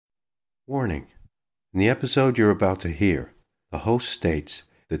Warning: in the episode you're about to hear, the host states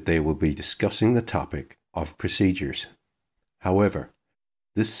that they will be discussing the topic of procedures. However,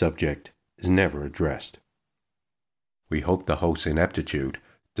 this subject is never addressed. We hope the host's ineptitude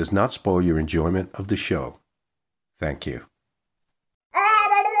does not spoil your enjoyment of the show. Thank you.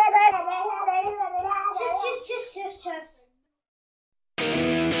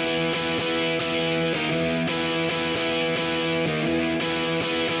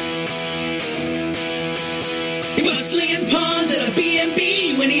 He was slinging puns at a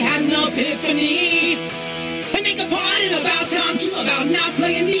B&B when he had an epiphany. And they complained about time too, about not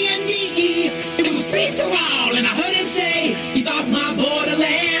playing D&D. It was free for all, and I heard him say he thought my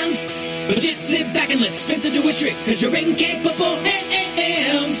Borderlands. But just sit back and let Spencer do his trick, cause you're incapable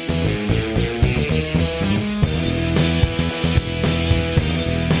hands.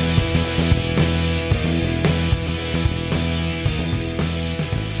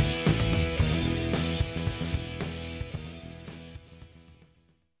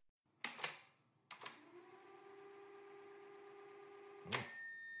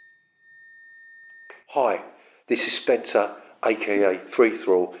 Hi, this is Spencer, aka Free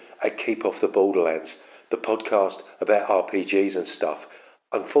Throw at Keep Off the Borderlands, the podcast about RPGs and stuff.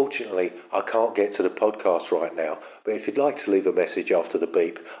 Unfortunately, I can't get to the podcast right now, but if you'd like to leave a message after the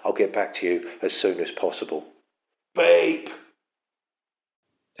beep, I'll get back to you as soon as possible. Beep!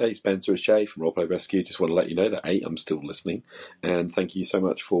 Hey Spencer, it's Jay from Roleplay Rescue. Just want to let you know that I'm still listening, and thank you so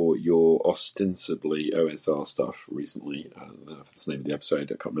much for your ostensibly OSR stuff recently. I don't know if that's the name of the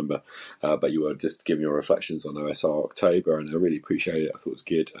episode, I can't remember, but you were just giving your reflections on OSR October, and I really appreciate it. I thought it was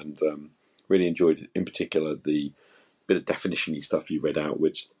good, and really enjoyed, in particular, the bit of definition-y stuff you read out,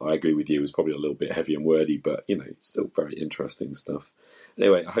 which I agree with you was probably a little bit heavy and wordy, but still very interesting stuff.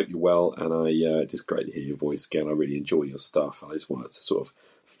 Anyway, I hope you're well, and just great to hear your voice again. I really enjoy your stuff. I just wanted to sort of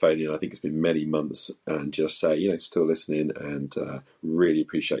phone in. I think it's been many months, and just say, still listening, and really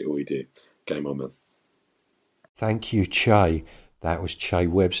appreciate all you do. Game on, man. Thank you, Che. That was Che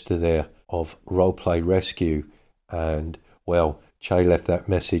Webster there of Roleplay Rescue. And, well, Che left that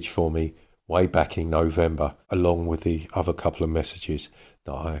message for me way back in November, along with the other couple of messages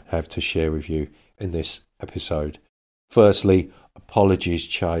that I have to share with you in this episode. Firstly, apologies,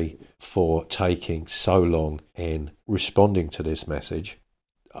 Che, for taking so long in responding to this message.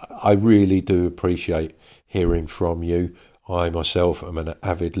 I really do appreciate hearing from you. I myself am an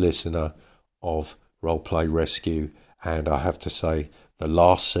avid listener of Roleplay Rescue, and I have to say the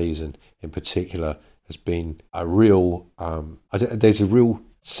last season in particular has been a real, there's a real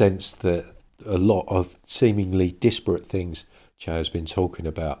sense that a lot of seemingly disparate things Che has been talking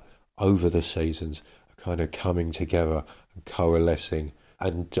about over the seasons are kind of coming together and coalescing.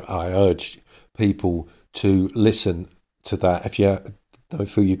 And I urge people to listen to that. If you don't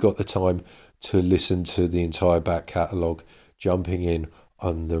feel you've got the time to listen to the entire back catalogue, jumping in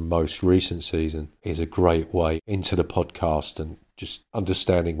on the most recent season is a great way into the podcast and just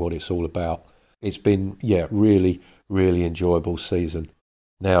understanding what it's all about. It's been, really, really enjoyable season.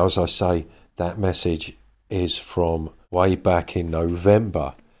 Now, as I say, that message is from way back in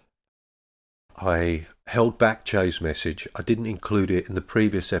November. I held back Jay's message. I didn't include it in the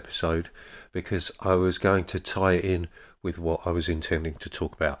previous episode because I was going to tie it in with what I was intending to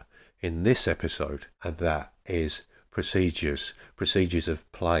talk about in this episode, and that is procedures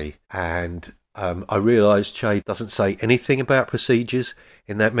of play. And I realised Jay doesn't say anything about procedures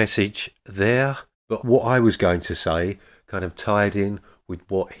in that message there, but what I was going to say kind of tied in with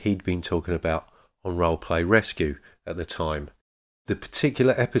what he'd been talking about on Roleplay Rescue at the time. The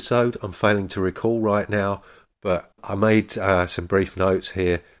particular episode I'm failing to recall right now, but I made some brief notes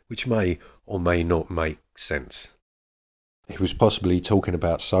here which may or may not make sense. He was possibly talking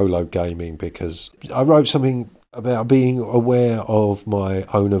about solo gaming because I wrote something about being aware of my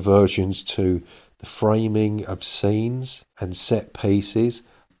own aversions to the framing of scenes and set pieces,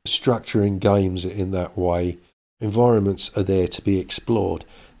 structuring games in that way. Environments are there to be explored.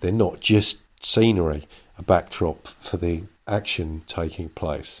 They're not just scenery, a backdrop for the action taking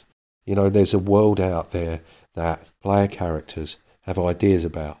place. There's a world out there that player characters have ideas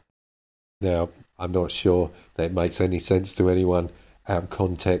about. Now, I'm not sure that it makes any sense to anyone out of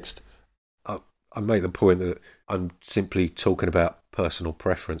context. I make the point that I'm simply talking about personal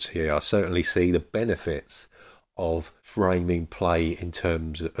preference here. I certainly see the benefits of framing play in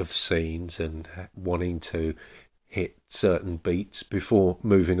terms of scenes and wanting to hit certain beats before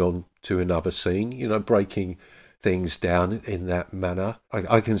moving on to another scene, breaking things down in that manner.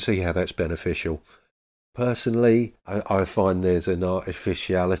 I can see how that's beneficial. Personally, I find there's an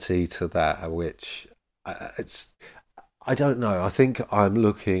artificiality to that, which I don't know. I think I'm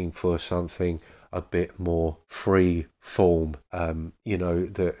looking for something a bit more free form,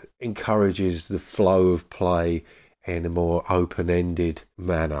 that encourages the flow of play in a more open-ended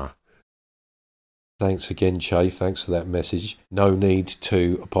manner. Thanks again, Che. Thanks for that message. No need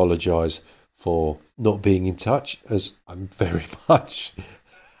to apologise for not being in touch, as I'm very much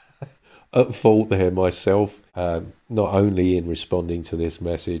at fault there myself, not only in responding to this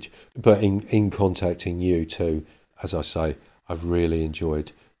message, but in contacting you too. As I say, I've really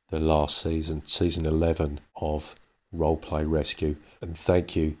enjoyed the last season, season 11 of Roleplay Rescue. And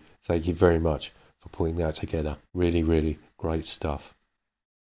thank you very much for putting that together. Really, really great stuff.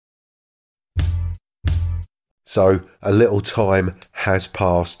 So a little time has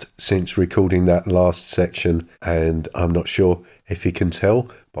passed since recording that last section, and I'm not sure if you can tell,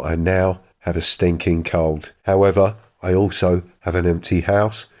 but I now have a stinking cold. However, I also have an empty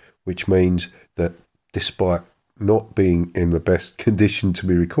house, which means that despite not being in the best condition to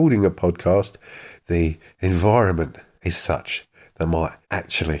be recording a podcast, the environment is such that I might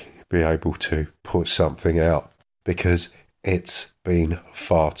actually be able to put something out, because it's been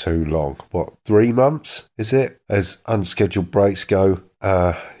far too long. What, 3 months, is it? As unscheduled breaks go.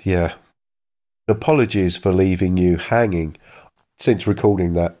 Yeah. Apologies for leaving you hanging. Since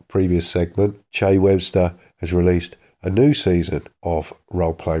recording that previous segment, Che Webster has released a new season of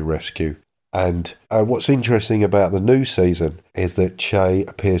Roleplay Rescue. And what's interesting about the new season is that Che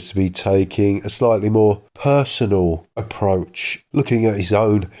appears to be taking a slightly more personal approach, looking at his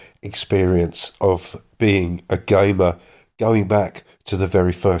own experience of being a gamer, going back to the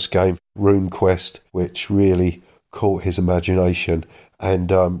very first game, RuneQuest, which really caught his imagination,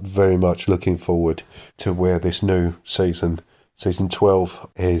 and very much looking forward to where this new season 12,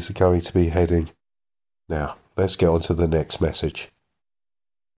 is going to be heading. Now, let's get on to the next message.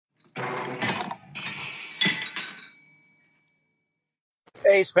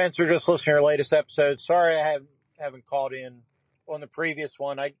 Hey, Spencer, just listening to your latest episode. Sorry I haven't called in on the previous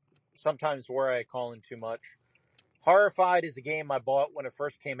one. I sometimes where I call in too much. Horrified is a game I bought when it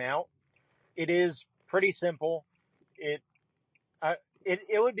first came out. It is pretty simple. It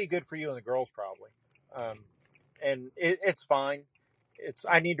would be good for you and the girls probably, and it's fine.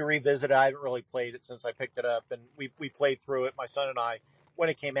 I need to revisit it. I haven't really played it since I picked it up, and we played through it, my son and I, when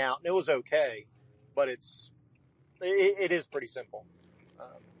it came out, and it was okay, but it is pretty simple.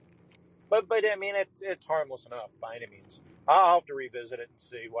 But I mean, it's harmless enough by any means. I'll have to revisit it and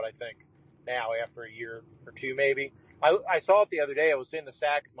see what I think now after a year or two, maybe. I saw it the other day. I was in the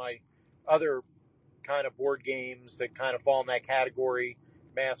stack of my other kind of board games that kind of fall in that category,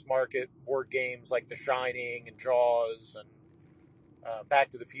 mass market board games like The Shining and Jaws and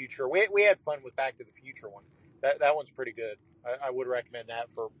Back to the Future. We had fun with Back to the Future one. That one's pretty good. I would recommend that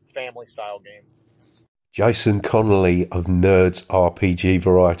for family style game. Jason Connolly of Nerds RPG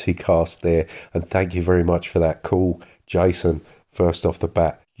Variety Cast there, and thank you very much for that call, Jason. First off the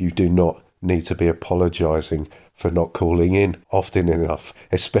bat, you do not need to be apologising for not calling in often enough,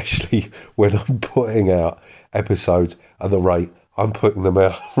 especially when I'm putting out episodes at the rate I'm putting them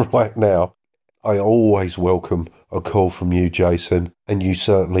out right now. I always welcome a call from you, Jason, and you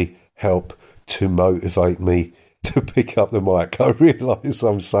certainly help to motivate me to pick up the mic. I realise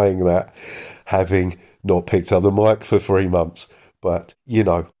I'm saying that having not picked up the mic for 3 months, but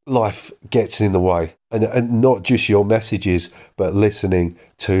life gets in the way, and not just your messages, but listening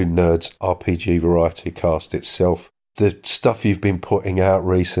to Nerds RPG Variety Cast itself. The stuff you've been putting out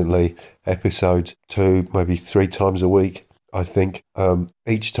recently, episodes 2, maybe 3 times a week, I think.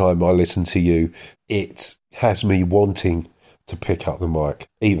 Each time I listen to you, it has me wanting to pick up the mic,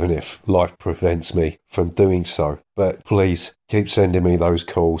 even if life prevents me from doing so. But please keep sending me those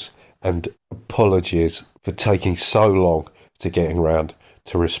calls, and apologies for taking so long to getting around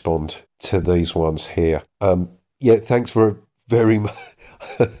to respond to these ones here. Thanks for very much.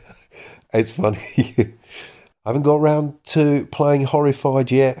 It's funny. I haven't got around to playing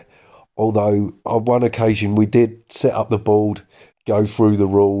Horrified yet, although on one occasion we did set up the board, go through the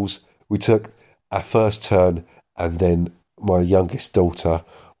rules. We took our first turn, and then my youngest daughter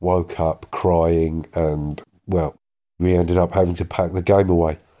woke up crying, and, well, we ended up having to pack the game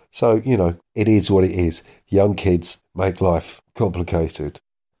away. So, it is what it is. Young kids make life complicated.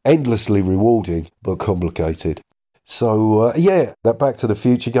 Endlessly rewarding, but complicated. So, that Back to the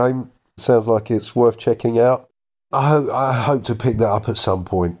Future game sounds like it's worth checking out. I hope to pick that up at some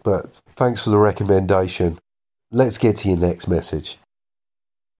point, but thanks for the recommendation. Let's get to your next message.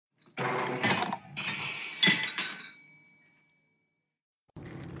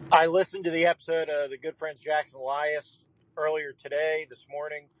 I listened to the episode of the Good Friends Jackson Elias earlier today, this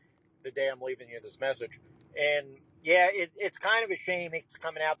morning, the day I'm leaving you this message. And Yeah, it's kind of a shame it's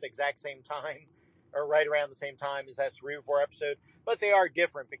coming out the exact same time, or right around the same time as that Cerebral episode. But they are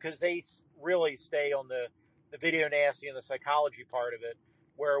different because they really stay on the video nasty and the psychology part of it,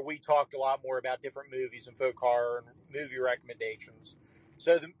 where we talked a lot more about different movies and folk horror and movie recommendations.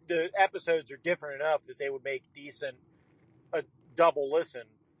 So the episodes are different enough that they would make decent a double listen,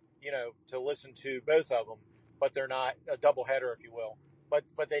 to listen to both of them, but they're not a double header, if you will.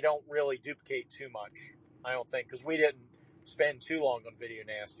 But they don't really duplicate too much, I don't think, because we didn't spend too long on video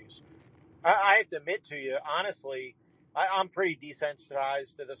nasties. I have to admit to you, honestly, I'm pretty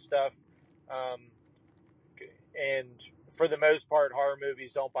desensitized to this stuff, um, and for the most part, horror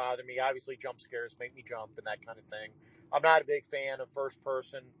movies don't bother me. Obviously, jump scares make me jump and that kind of thing. I'm not a big fan of first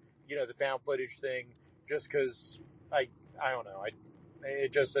person, the found footage thing, just because I don't know,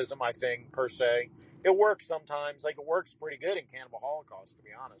 it just isn't my thing per se. It works sometimes, like it works pretty good in Cannibal Holocaust, to be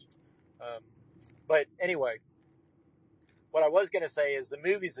honest. But anyway, what I was going to say is the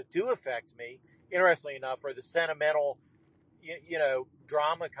movies that do affect me, interestingly enough, are the sentimental,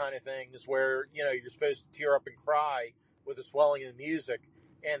 drama kind of things where, you're supposed to tear up and cry with the swelling of the music.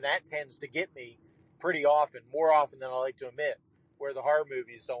 And that tends to get me pretty often, more often than I like to admit, where the horror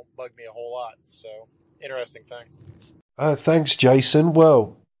movies don't bug me a whole lot. So, interesting thing. Thanks, Jason.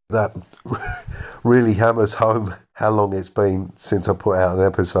 Well, that really hammers home how long it's been since I put out an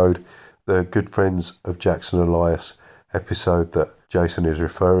episode. The Good Friends of Jackson Elias episode that Jason is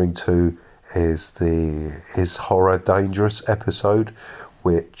referring to is his Horror Dangerous episode,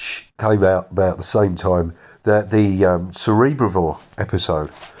 which came out about the same time that the Cerebrivore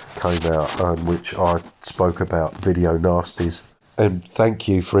episode came out, which I spoke about video nasties. And thank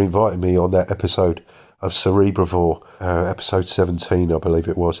you for inviting me on that episode of Cerebrivore, episode 17, I believe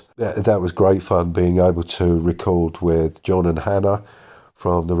it was. That was great fun, being able to record with John and Hannah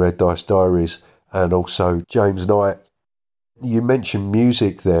from the Red Dice Diaries, and also James Knight. You mentioned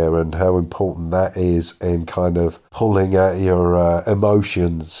music there and how important that is in kind of pulling at your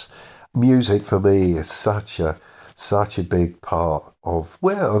emotions. Music for me is such a big part of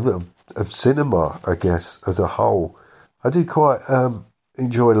cinema, I guess, as a whole. I do quite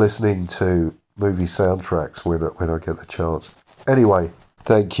enjoy listening to movie soundtracks when I get the chance. Anyway,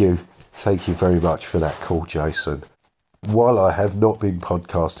 thank you very much for that call, Jason. While I have not been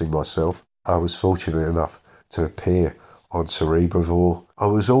podcasting myself, I was fortunate enough to appear on Cerebrivore. I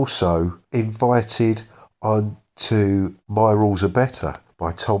was also invited on to My Rules Are Better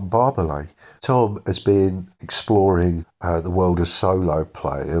by Tom Barbalet. Tom has been exploring the world of solo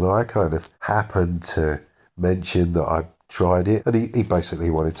play, and I kind of happened to mention that I tried it, and he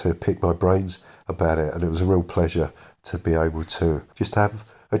basically wanted to pick my brains about it, and it was a real pleasure to be able to just have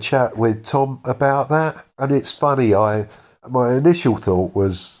a chat with Tom about that. And it's funny, my initial thought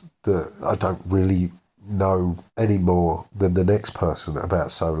was that I don't really know any more than the next person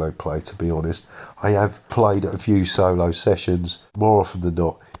about solo play, to be honest. I have played a few solo sessions. More often than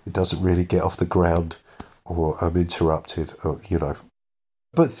not, it doesn't really get off the ground, or I'm interrupted,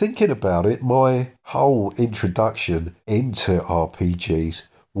 But thinking about it, my whole introduction into RPGs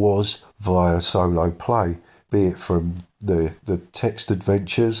was via solo play, be it from the text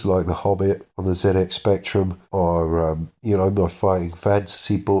adventures like The Hobbit on the ZX Spectrum, or, my fighting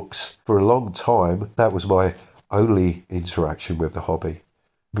fantasy books. For a long time, that was my only interaction with the hobby.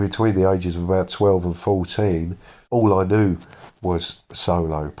 Between the ages of about 12 and 14, all I knew was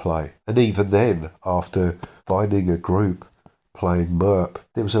solo play. And even then, after finding a group playing MERP,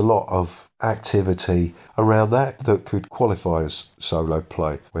 there was a lot of activity around that could qualify as solo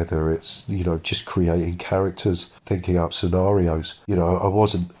play, whether it's, just creating characters, thinking up scenarios. I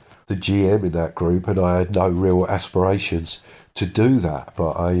wasn't the GM in that group, and I had no real aspirations to do that,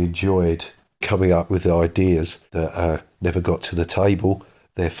 but I enjoyed coming up with ideas that never got to the table.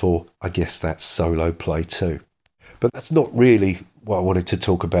 Therefore, I guess that's solo play too. But that's not really what I wanted to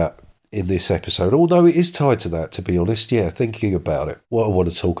talk about in this episode, although it is tied to that, to be honest. Yeah, thinking about it, what I want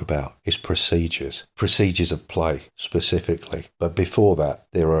to talk about is procedures of play specifically. But before that,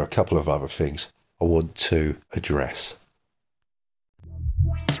 there are a couple of other things I want to address.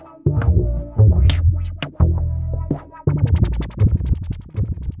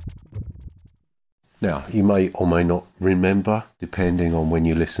 Now, you may or may not remember, depending on when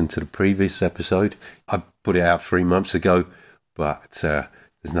you listen to the previous episode. I put it out 3 months ago, but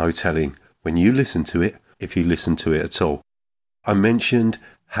there's no telling when you listen to it, if you listen to it at all. I mentioned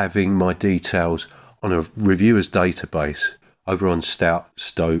having my details on a reviewers database over on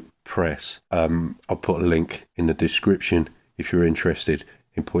Stoat Press. I'll put a link in the description if you're interested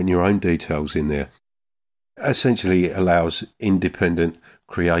in putting your own details in there. Essentially, it allows independent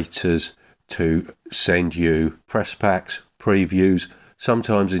creators to send you press packs, previews,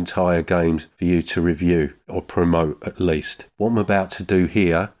 sometimes entire games for you to review or promote at least. What I'm about to do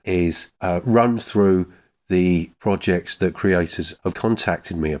here is run through the projects that creators have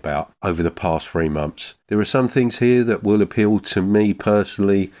contacted me about over the past 3 months. There are some things here that will appeal to me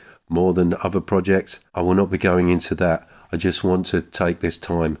personally more than other projects. I will not be going into that. I just want to take this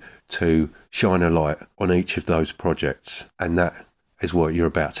time to shine a light on each of those projects, and that is what you're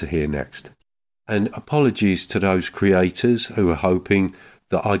about to hear next. And apologies to those creators who were hoping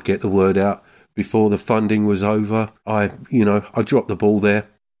that I'd get the word out before the funding was over. I dropped the ball there.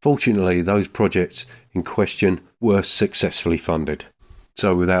 Fortunately, those projects in question were successfully funded.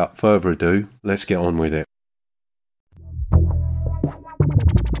 So without further ado, let's get on with it.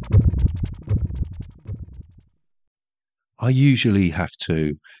 I usually have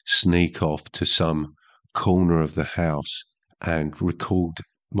to sneak off to some corner of the house and record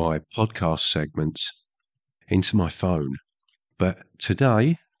my podcast segments into my phone. But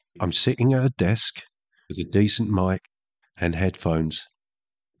today, I'm sitting at a desk with a decent mic and headphones.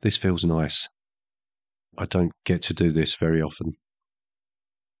 This feels nice. I don't get to do this very often.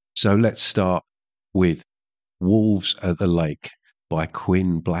 So let's start with Wolves at the Lake by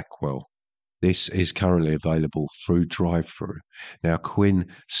Quinn Blackwell. This is currently available through drive-thru. Now, Quinn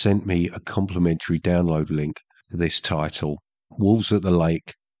sent me a complimentary download link to this title. Wolves at the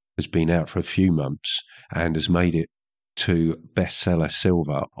Lake has been out for a few months and has made it to bestseller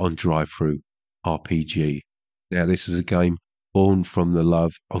silver on drive-thru RPG. Now, this is a game born from the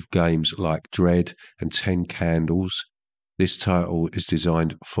love of games like Dread and 10 Candles. This title is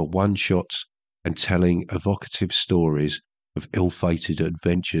designed for one-shots and telling evocative stories of ill-fated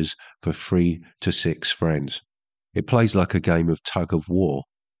adventures for 3 to 6 friends. It plays like a game of tug-of-war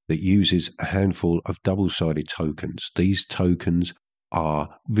that uses a handful of double-sided tokens. These tokens are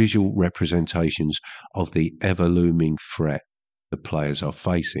visual representations of the ever-looming threat the players are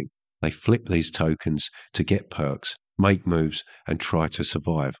facing. They flip these tokens to get perks, make moves, and try to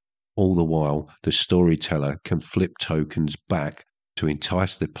survive. All the while, the storyteller can flip tokens back to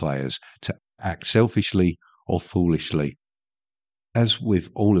entice the players to act selfishly or foolishly. As with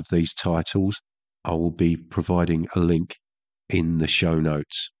all of these titles, I will be providing a link in the show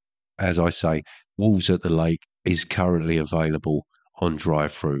notes. As I say, Wolves at the Lake is currently available on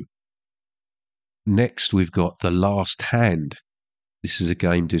drive-thru. Next, we've got The Last Hand. This is a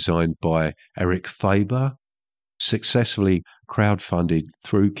game designed by Eric Faber, successfully crowdfunded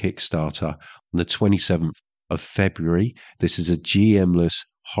through Kickstarter on the 27th of February. This is a GM-less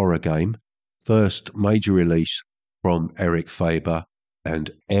horror game. First major release from Eric Faber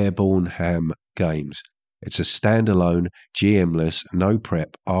and Airborne Ham Games. It's a standalone, GM-less,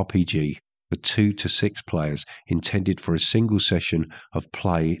 no-prep RPG for 2 to 6 players, intended for a single session of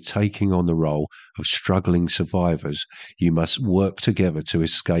play. Taking on the role of struggling survivors, you must work together to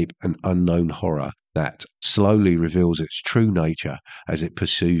escape an unknown horror that slowly reveals its true nature as it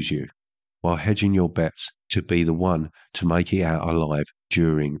pursues you, while hedging your bets to be the one to make it out alive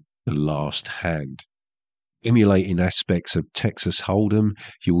during the last hand. Emulating aspects of Texas Hold'em,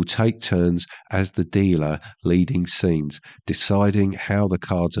 you will take turns as the dealer, leading scenes, deciding how the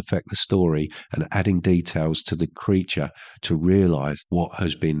cards affect the story and adding details to the creature to realize what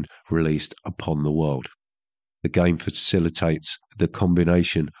has been released upon the world. The game facilitates the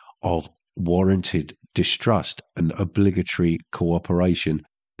combination of warranted distrust and obligatory cooperation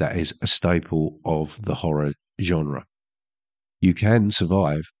that is a staple of the horror genre. You can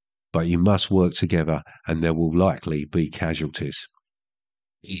survive, but you must work together and there will likely be casualties.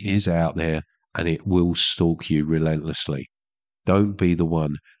 It is out there and it will stalk you relentlessly. Don't be the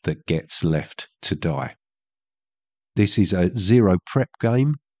one that gets left to die. This is a zero prep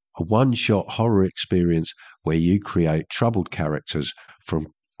game, a one-shot horror experience where you create troubled characters from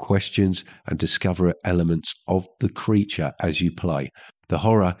questions and discover elements of the creature as you play. The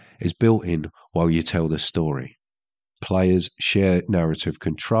horror is built in while you tell the story. Players share narrative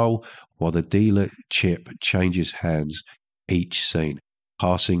control while the dealer chip changes hands each scene,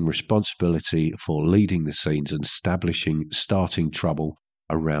 passing responsibility for leading the scenes and establishing starting trouble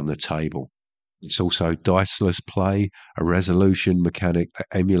around the table. It's also diceless play, a resolution mechanic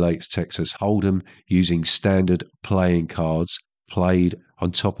that emulates Texas Hold'em using standard playing cards played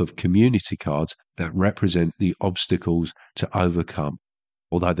on top of community cards that represent the obstacles to overcome,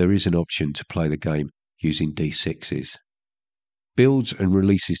 although there is an option to play the game using D6s. Builds and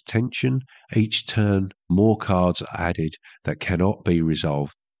releases tension. Each turn, more cards are added that cannot be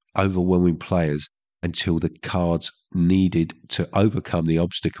resolved, overwhelming players until the cards needed to overcome the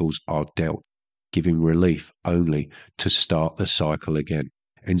obstacles are dealt, giving relief only to start the cycle again.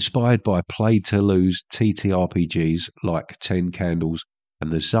 Inspired by play-to-lose TTRPGs like 10 Candles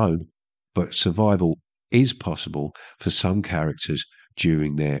and The Zone, but survival is possible for some characters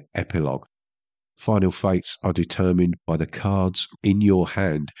during their epilogue. Final fates are determined by the cards in your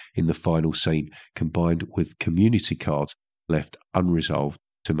hand in the final scene, combined with community cards left unresolved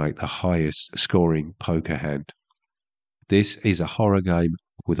to make the highest scoring poker hand. This is a horror game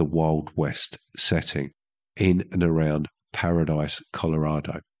with a Wild West setting in and around Paradise,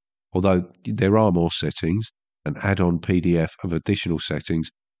 Colorado. Although there are more settings, an add-on PDF of additional settings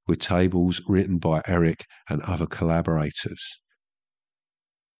with tables written by Eric and other collaborators.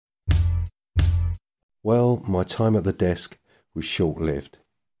 Well, my time at the desk was short-lived,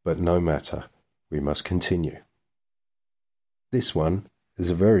 but no matter, we must continue. This one is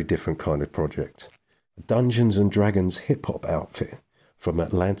a very different kind of project. A Dungeons & Dragons hip-hop outfit from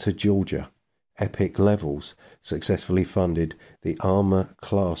Atlanta, Georgia, Epic Levels, successfully funded the Armor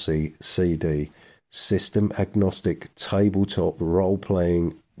Classy CD, system-agnostic tabletop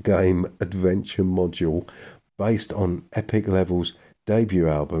role-playing game adventure module based on Epic Levels' debut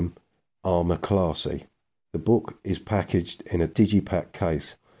album, Armor Classy. The book is packaged in a digipack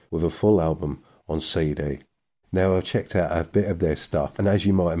case with a full album on CD. Now, I've checked out a bit of their stuff, and as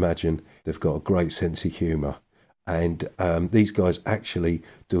you might imagine, they've got a great sense of humour. And these guys actually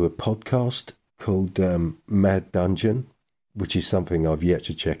do a podcast called Mad Dungeon, which is something I've yet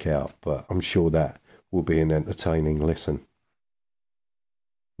to check out, but I'm sure that will be an entertaining listen.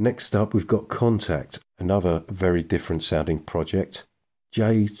 Next up, we've got Contact, another very different sounding project.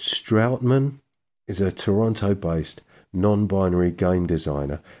 Jay Stroutman is a Toronto-based non-binary game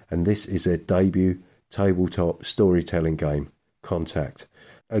designer, and this is their debut tabletop storytelling game, Contact,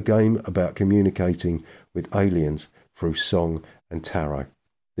 a game about communicating with aliens through song and tarot.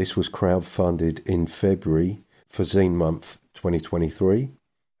 This was crowdfunded in February for Zine Month 2023,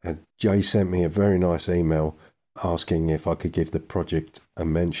 and Jay sent me a very nice email asking if I could give the project a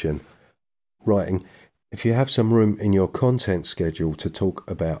mention, writing, "If you have some room in your content schedule to talk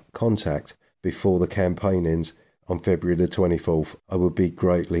about Contact before the campaign ends on February the 24th, I would be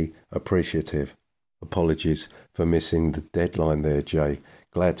greatly appreciative." Apologies for missing the deadline there, Jay.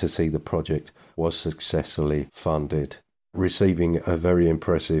 Glad to see the project was successfully funded, receiving a very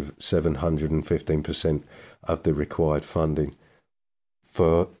impressive 715% of the required funding.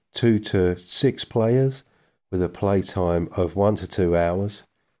 For 2 to 6 players, with a playtime of 1 to 2 hours.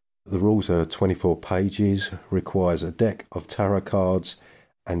 The rules are 24 pages, requires a deck of tarot cards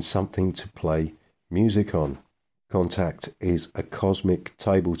and something to play music on. Contact is a cosmic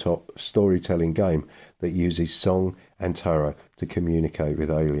tabletop storytelling game that uses song and tarot to communicate with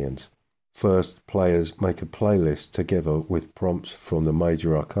aliens. First, players make a playlist together with prompts from the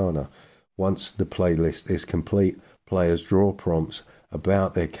major arcana. Once the playlist is complete, players draw prompts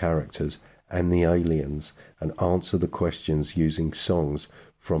about their characters and the aliens and answer the questions using songs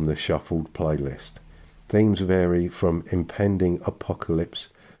from the shuffled playlist. Themes vary from impending apocalypse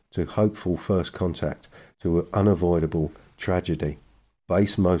to hopeful first contact to unavoidable tragedy.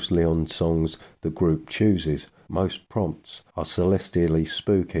 Based mostly on songs the group chooses, most prompts are celestially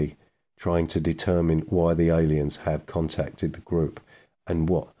spooky, trying to determine why the aliens have contacted the group and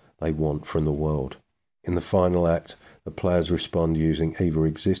what they want from the world. In the final act, the players respond using either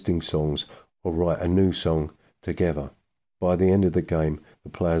existing songs or write a new song together. By the end of the game, the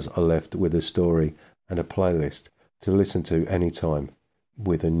players are left with a story and a playlist to listen to any time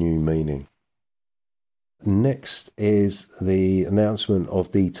with a new meaning. Next is the announcement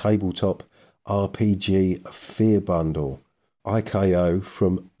of the tabletop RPG Fear Bundle. IKO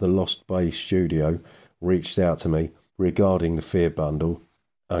from the Lost Bay studio reached out to me regarding the Fear Bundle,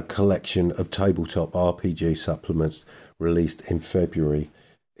 a collection of tabletop RPG supplements released in February.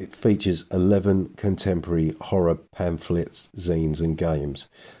 It features 11 contemporary horror pamphlets, zines and games.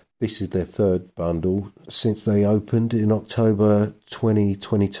 This is their third bundle since they opened in October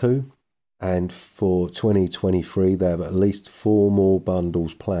 2022. And for 2023, they have at least 4 more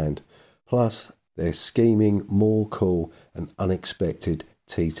bundles planned. Plus, they're scheming more cool and unexpected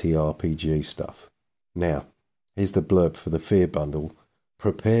TTRPG stuff. Now, here's the blurb for the Fear Bundle.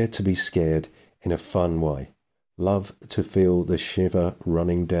 Prepare to be scared in a fun way. Love to feel the shiver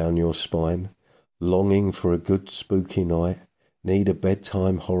running down your spine. Longing for a good spooky night. Need a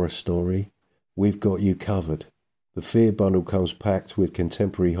bedtime horror story? We've got you covered. The Fear Bundle comes packed with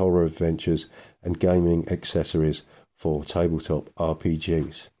contemporary horror adventures and gaming accessories for tabletop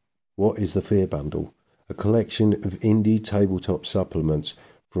RPGs. What is the Fear Bundle? A collection of indie tabletop supplements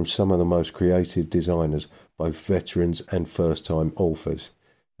from some of the most creative designers, both veterans and first-time authors.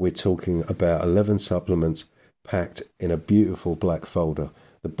 We're talking about 11 supplements packed in a beautiful black folder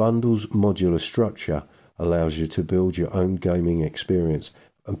The bundle's modular structure allows you to build your own gaming experience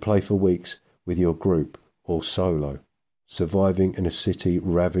and play for weeks with your group or solo. Surviving in a city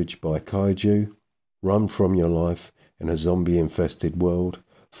ravaged by kaiju, run from your life in a zombie-infested world,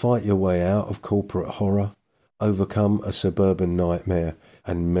 fight your way out of corporate horror, overcome a suburban nightmare,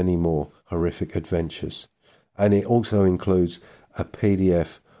 and many more horrific adventures. And it also includes a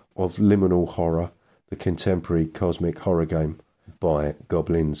PDF of Liminal Horror, the contemporary cosmic horror game by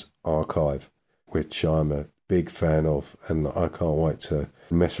Goblin's Archive, which I'm a big fan of, and I can't wait to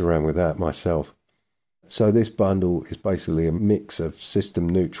mess around with that myself. So this bundle is basically a mix of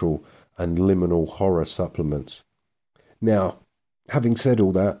system-neutral and liminal horror supplements. Now, having said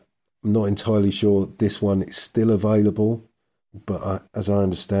all that, I'm not entirely sure this one is still available, but as I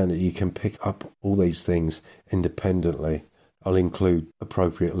understand it, you can pick up all these things independently. I'll include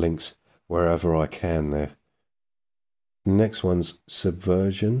appropriate links wherever I can there. The next one's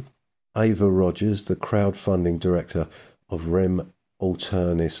Subversion. Ava Rogers, the crowdfunding director of Rem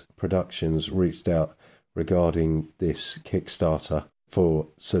Alternis Productions, reached out regarding this Kickstarter for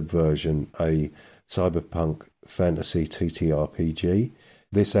Subversion, a cyberpunk fantasy TTRPG.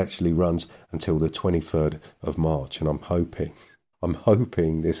 This actually runs until the 23rd of March, and I'm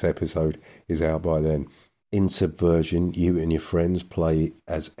hoping this episode is out by then. In Subversion, you and your friends play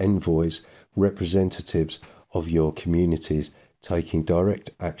as envoys, representatives of your communities, taking direct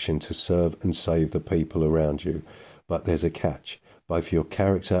action to serve and save the people around you. But there's a catch. Both your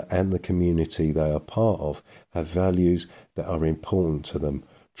character and the community they are part of have values that are important to them.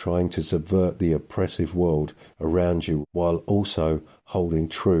 Trying to subvert the oppressive world around you while also holding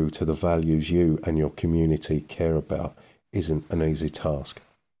true to the values you and your community care about isn't an easy task.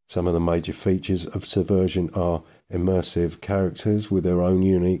 Some of the major features of Subversion are immersive characters with their own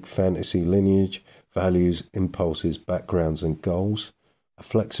unique fantasy lineage, values, impulses, backgrounds and goals, a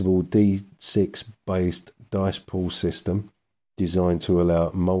flexible D6-based dice pool system designed to allow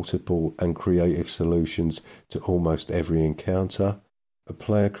multiple and creative solutions to almost every encounter, a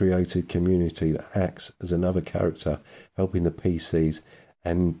player-created community that acts as another character helping the PCs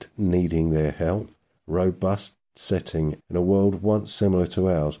and needing their help, robust setting in a world once similar to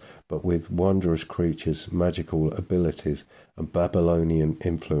ours but with wondrous creatures, magical abilities and Babylonian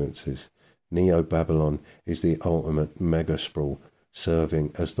influences. Neo-Babylon is the ultimate megasprawl,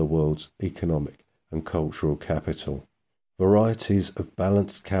 serving as the world's economic and cultural capital. Varieties of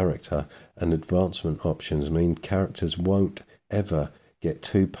balanced character and advancement options mean characters won't ever get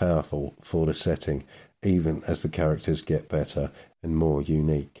too powerful for the setting, even as the characters get better and more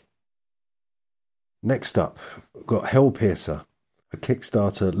unique. Next up, we've got Hellpiercer, a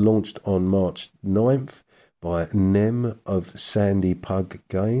Kickstarter launched on March 9th by Nem of Sandy Pug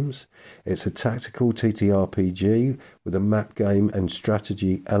Games. It's a tactical TTRPG with a map game and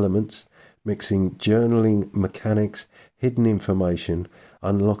strategy elements, mixing journaling mechanics, hidden information,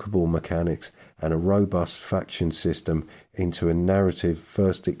 unlockable mechanics, and a robust faction system into a narrative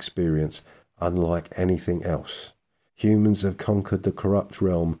first experience unlike anything else. Humans have conquered the corrupt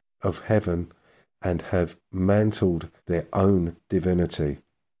realm of heaven and have mantled their own divinity.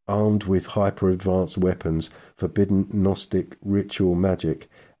 Armed with hyper-advanced weapons, forbidden Gnostic ritual magic,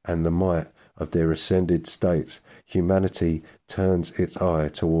 and the might of their ascended states, humanity turns its eye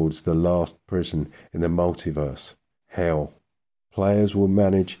towards the last prison in the multiverse, Hell. Players will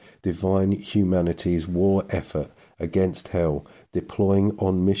manage divine humanity's war effort against Hell, deploying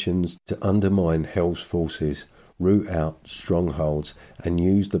on missions to undermine Hell's forces, root out strongholds, and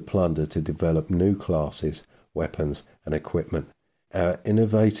use the plunder to develop new classes, weapons, and equipment. Our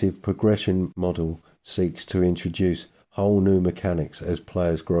innovative progression model seeks to introduce whole new mechanics as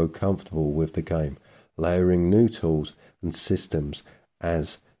players grow comfortable with the game, layering new tools and systems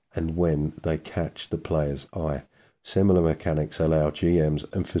as and when they catch the player's eye. Similar mechanics allow GMs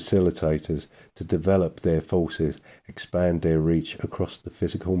and facilitators to develop their forces, expand their reach across the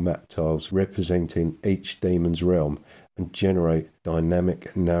physical map tiles representing each demon's realm, and generate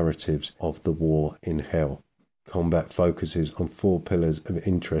dynamic narratives of the war in Hell. Combat focuses on 4 pillars of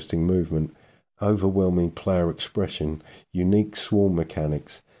interesting movement, overwhelming player expression, unique swarm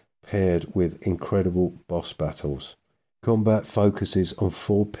mechanics, paired with incredible boss battles. Combat focuses on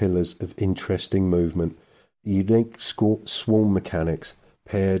 4 pillars of interesting movement, unique swarm mechanics,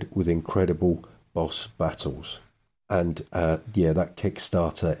 paired with incredible boss battles. And that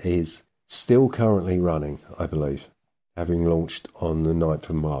Kickstarter is still currently running, I believe, having launched on the 9th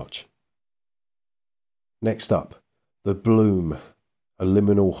of March. Next up, The Bloom, a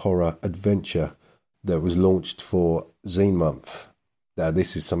liminal horror adventure that was launched for Zine Month. Now,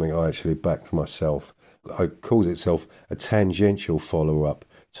 this is something I actually backed myself. It calls itself a tangential follow-up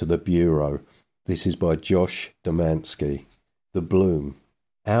to the Bureau. This is by Josh Domansky. The Bloom.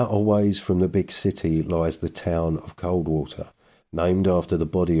 Out a ways from the big city lies the town of Coldwater, named after the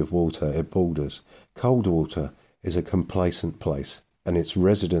body of water it borders. Coldwater is a complacent place, and its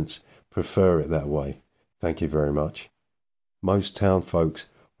residents prefer it that way. Thank you very much. Most town folks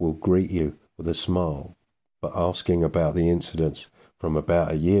will greet you with a smile, but asking about the incidents from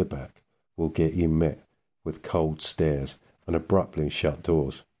about a year back will get you met with cold stares and abruptly shut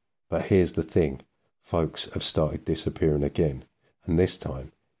doors. But here's the thing, folks have started disappearing again, and this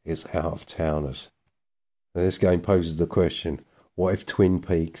time it's out-of-towners. Now this game poses the question, what if Twin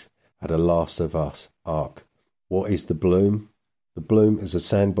Peaks had a Last of Us arc? What is The Bloom? The Bloom is a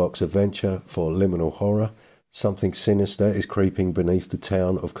sandbox adventure for liminal horror. Something sinister is creeping beneath the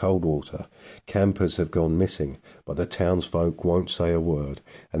town of Coldwater. Campers have gone missing, but the townsfolk won't say a word,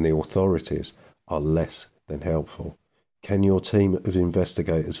 and the authorities are less than helpful. Can your team of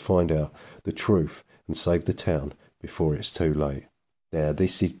investigators find out the truth and save the town before it's too late? Now,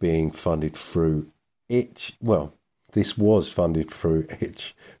 this is being funded through Itch. Well, this was funded through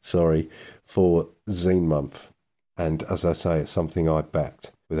Itch, for Zine Month. And as I say, it's something I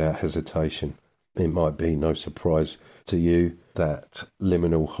backed without hesitation. It might be no surprise to you that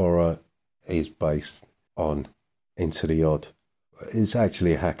liminal horror is based on Into the Odd. It's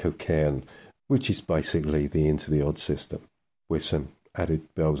actually a hack of Cairn, which is basically the Into the Odd system, with some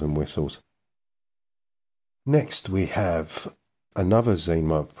added bells and whistles. Next we have another Zine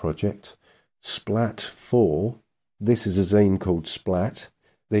Month project, Splat 4. This is a zine called Splat.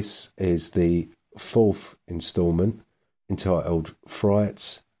 This is the 4th instalment, entitled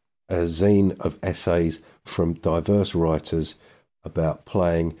Frights, a zine of essays from diverse writers about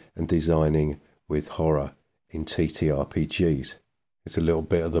playing and designing with horror in TTRPGs. It's a little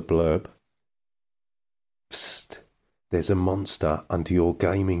bit of the blurb. Psst, there's a monster under your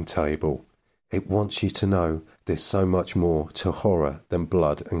gaming table. It wants you to know there's so much more to horror than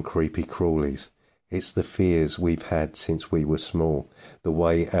blood and creepy crawlies. It's the fears we've had since we were small, the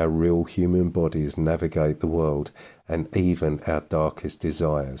way our real human bodies navigate the world, and even our darkest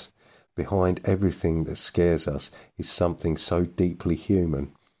desires. Behind everything that scares us is something so deeply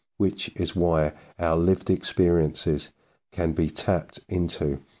human, which is why our lived experiences can be tapped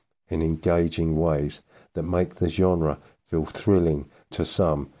into in engaging ways that make the genre feel thrilling to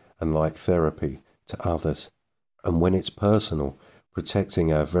some and like therapy to others. And when it's personal,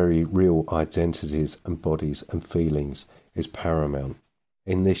 protecting our very real identities and bodies and feelings is paramount.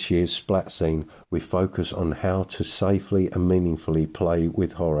 In this year's Splat Scene, we focus on how to safely and meaningfully play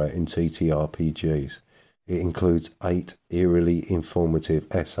with horror in TTRPGs. It includes 8 eerily informative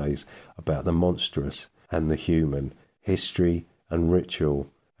essays about the monstrous and the human, history and ritual,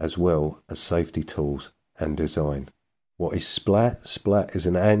 as well as safety tools and design. What is Splat? Splat is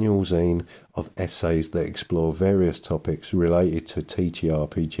an annual zine of essays that explore various topics related to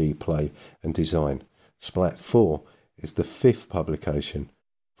TTRPG play and design. Splat 4 is the 5th publication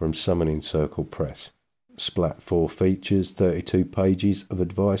from Summoning Circle Press. Splat 4 features 32 pages of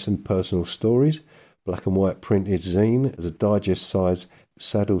advice and personal stories, black and white printed zine as a digest-sized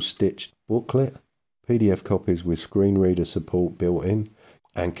saddle-stitched booklet, PDF copies with screen reader support built in,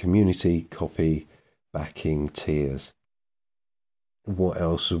 and community copy backing tiers. What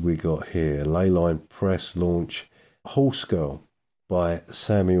else have we got here? Leyline Press launch Horse Girl by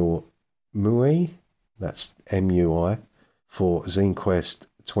Samuel Mui, that's M-U-I, for Zine Quest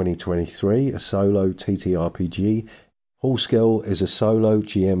 2023, a solo TTRPG. Horse Girl is a solo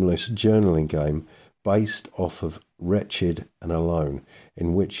GM-less journaling game based off of Wretched and Alone,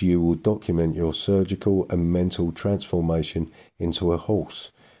 in which you will document your surgical and mental transformation into a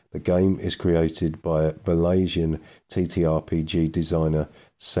horse. The game is created by Malaysian TTRPG designer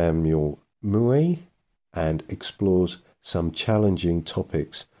Samuel Mui and explores some challenging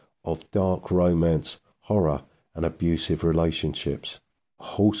topics of dark romance, horror and abusive relationships.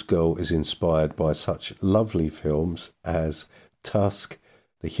 Horse Girl is inspired by such lovely films as Tusk,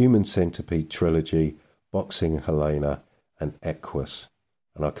 the Human Centipede trilogy, Boxing Helena and Equus.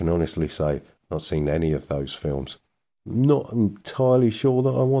 And I can honestly say I've not seen any of those films. Not entirely sure that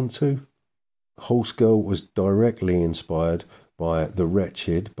I want to. Horse Girl was directly inspired by The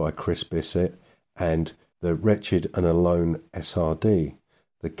Wretched by Chris Bissett and The Wretched and Alone SRD.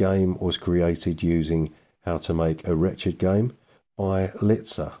 The game was created using How to Make a Wretched Game by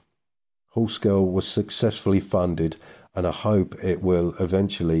Litza. Horse Girl was successfully funded, and I hope it will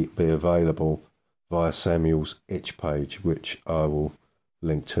eventually be available via Samuel's itch page, which I will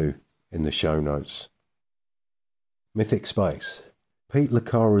link to in the show notes. Mythic Space Pete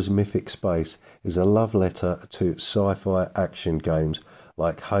Lucara's Mythic Space is a love letter to sci-fi action games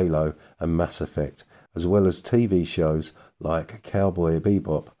like Halo and Mass Effect, as well as TV shows like Cowboy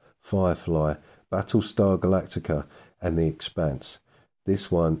Bebop, Firefly, Battlestar Galactica, and The Expanse. This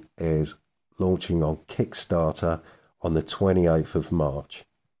one is launching on Kickstarter on the 28th of March.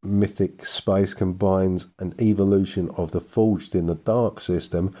 Mythic Space combines an evolution of the Forged in the Dark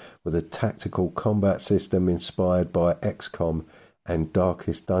system with a tactical combat system inspired by XCOM and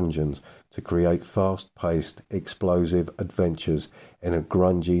Darkest Dungeons to create fast-paced, explosive adventures in a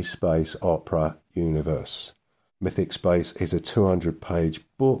grungy space opera universe. Mythic Space is a 200-page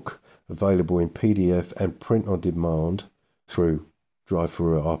book available in PDF and print on demand through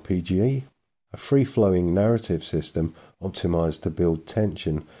DriveThruRPG, a free-flowing narrative system optimized to build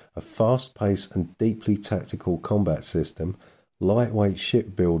tension, a fast-paced and deeply tactical combat system, lightweight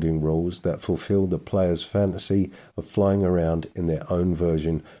shipbuilding rules that fulfill the player's fantasy of flying around in their own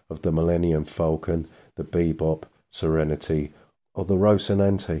version of the Millennium Falcon, the Bebop, Serenity, or the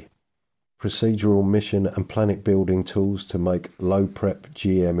Rocinante. Procedural mission and planet building tools to make low-prep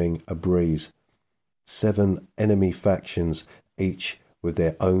GMing a breeze. 7 enemy factions, each with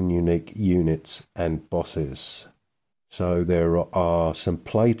their own unique units and bosses. So there are some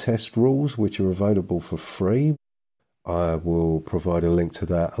playtest rules which are available for free. I will provide a link to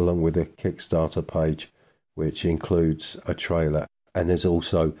that along with a Kickstarter page which includes a trailer, and there's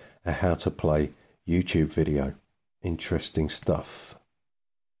also a how to play YouTube video. Interesting stuff.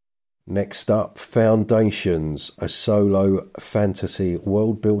 Next up, Foundations, a solo fantasy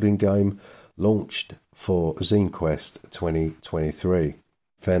world building game launched for ZineQuest 2023.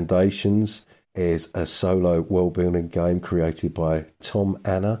 Foundations is a solo world-building game created by Tom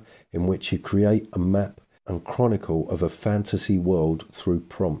Anna, in which you create a map and chronicle of a fantasy world through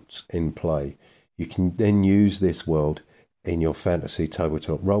prompts in play. You can then use this world in your fantasy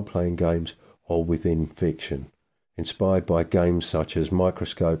tabletop role-playing games or within fiction, inspired by games such as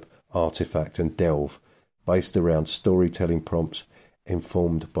Microscope, Artifact and Delve, based around storytelling prompts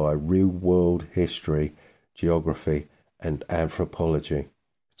informed by real-world history, geography and anthropology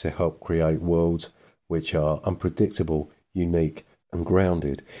to help create worlds which are unpredictable, unique and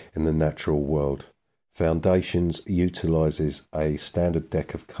grounded in the natural world. Foundations utilizes a standard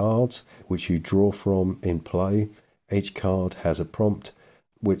deck of cards which you draw from in play. Each card has a prompt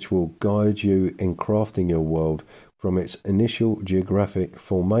which will guide you in crafting your world from its initial geographic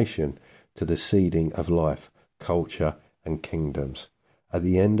formation to the seeding of life, culture and kingdoms. At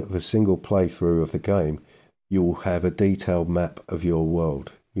the end of a single playthrough of the game, you will have a detailed map of your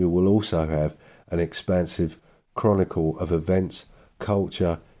world. You will also have an expansive chronicle of events,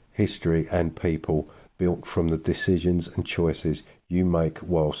 culture, history and people built from the decisions and choices you make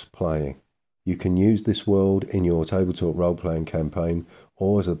whilst playing. You can use this world in your tabletop role-playing campaign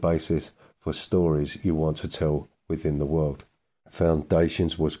or as a basis for stories you want to tell within the world.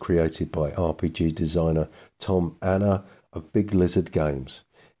 Foundations was created by RPG designer Tom Anna of Big Lizard Games.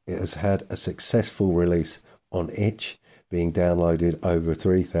 It has had a successful release on itch, being downloaded over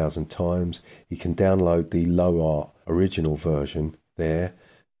 3,000 times. You can download the low-art original version there.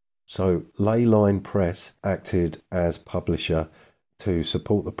 So Leyline Press acted as publisher to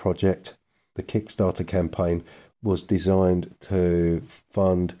support the project. The Kickstarter campaign was designed to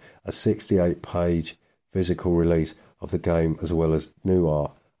fund a 68-page physical release of the game as well as new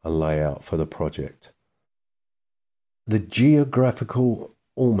art and layout for the project. The Geographical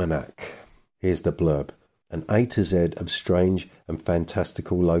Almanac. Here's the blurb. An A to Z of strange and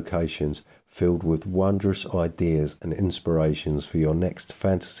fantastical locations filled with wondrous ideas and inspirations for your next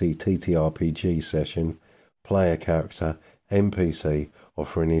fantasy TTRPG session, player character, NPC, or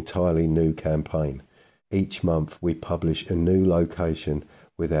for an entirely new campaign. Each month we publish a new location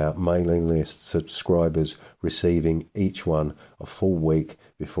with our mailing list subscribers receiving each one a full week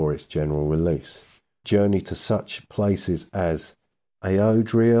before its general release. Journey to such places as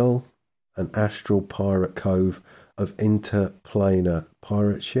Aodriel, an astral pirate cove of interplanar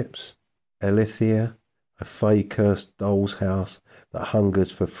pirate ships, Elithia, a fey-cursed doll's house that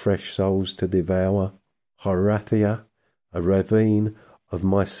hungers for fresh souls to devour, Hyrathia, a ravine of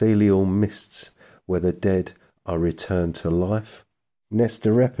mycelial mists where the dead are returned to life,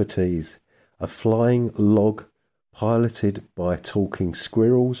 Nesterepites, a flying log piloted by talking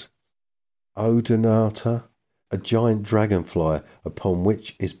squirrels, Odonata, a giant dragonfly upon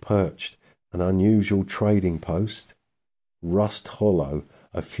which is perched an unusual trading post, Rust Hollow,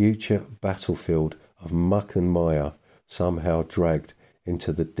 a future battlefield of muck and mire somehow dragged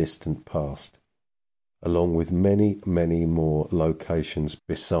into the distant past, along with many, many more locations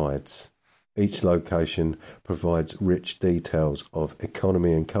besides. Each location provides rich details of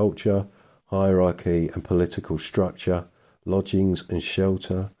economy and culture, hierarchy and political structure, lodgings and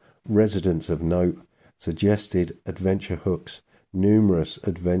shelter, residents of note, suggested adventure hooks, numerous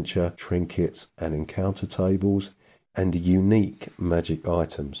adventure trinkets and encounter tables, and unique magic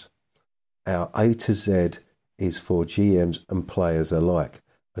items. Our A to Z is for GMs and players alike,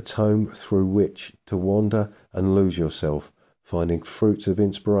 a tome through which to wander and lose yourself, finding fruits of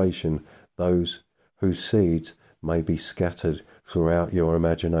inspiration, those whose seeds may be scattered throughout your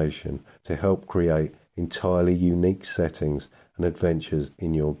imagination to help create entirely unique settings and adventures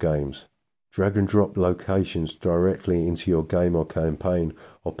in your games. Drag and drop locations directly into your game or campaign,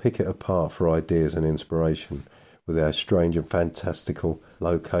 or pick it apart for ideas and inspiration. With our strange and fantastical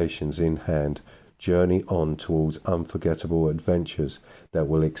locations in hand, journey on towards unforgettable adventures that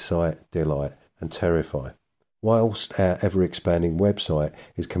will excite, delight and terrify. Whilst our ever-expanding website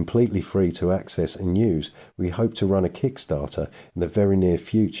is completely free to access and use, we hope to run a Kickstarter in the very near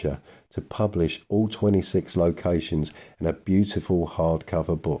future to publish all 26 locations in a beautiful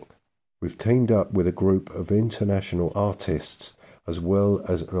hardcover book. We've teamed up with a group of international artists as well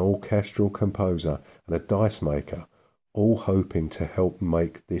as an orchestral composer and a dice maker, all hoping to help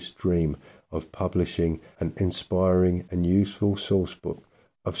make this dream of publishing an inspiring and useful sourcebook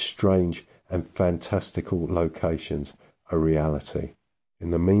of strange and fantastical locations a reality.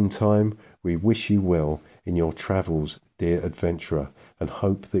 In the meantime, we wish you well in your travels, dear adventurer, and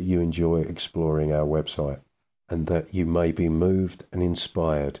hope that you enjoy exploring our website, and that you may be moved and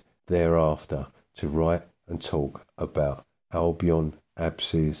inspired thereafter to write and talk about Albion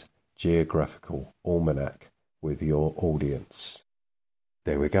Abs's Geographical Almanac with your audience.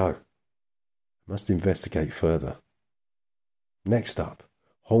 There we go. Must investigate further. Next up,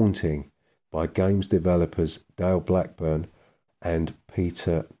 Haunting by games developers Dale Blackburn and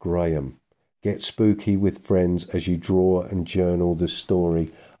Peter Graham. Get spooky with friends as you draw and journal the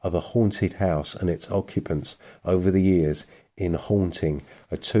story of a haunted house and its occupants over the years in Haunting,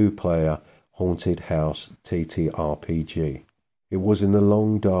 a 2-player haunted house TTRPG. It was in the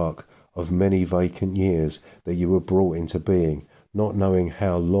long dark of many vacant years that you were brought into being, not knowing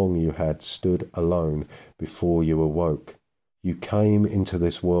how long you had stood alone before you awoke. You came into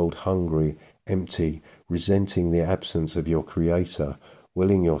this world hungry, empty, resenting the absence of your creator,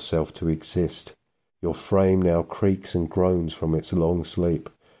 willing yourself to exist. Your frame now creaks and groans from its long sleep,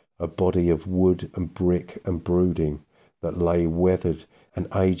 a body of wood and brick and brooding that lay weathered and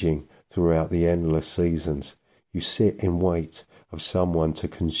aging throughout the endless seasons. You sit in wait of someone to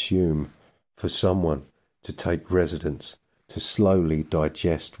consume, for someone to take residence, to slowly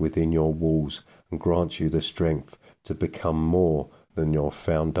digest within your walls and grant you the strength to become more than your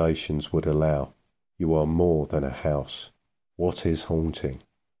foundations would allow. You are more than a house. What is Haunting?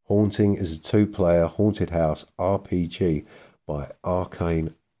 Haunting is a 2-player haunted house RPG by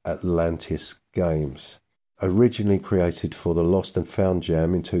Arcane Atlantis Games. Originally created for the Lost and Found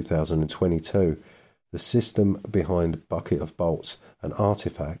Jam in 2022, the system behind Bucket of Bolts and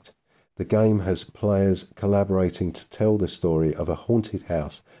Artifact, the game has players collaborating to tell the story of a haunted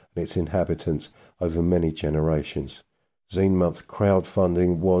house and its inhabitants over many generations. Zine Month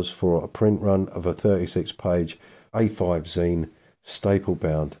crowdfunding was for a print run of a 36-page A5 zine, staple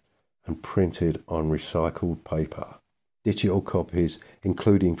bound and printed on recycled paper. Digital copies,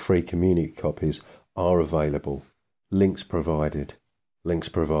 including free community copies, are available. Links provided.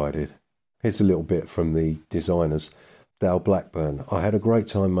 Here's a little bit from the designers. Dale Blackburn. I had a great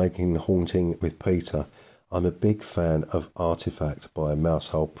time making Haunting with Peter. I'm a big fan of Artifact by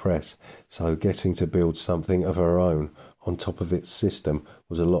Mousehole Press, so getting to build something of our own on top of its system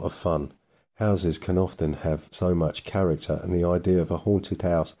was a lot of fun. Houses can often have so much character, and the idea of a haunted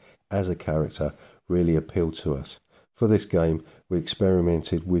house as a character really appealed to us. For this game, we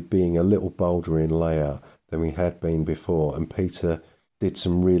experimented with being a little bolder in layout than we had been before, and Peter did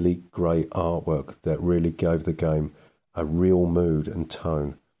some really great artwork that really gave the game a real mood and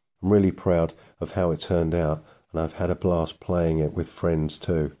tone. I'm really proud of how it turned out, and I've had a blast playing it with friends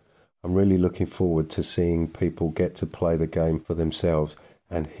too. I'm really looking forward to seeing people get to play the game for themselves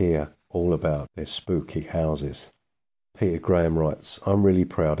and hear all about their spooky houses. Peter Graham writes, I'm really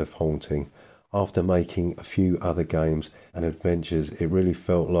proud of Haunting. After making a few other games and adventures, it really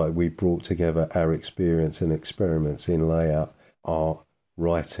felt like we brought together our experience and experiments in layout, art,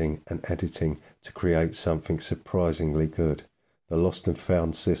 writing and editing to create something surprisingly good. The Lost and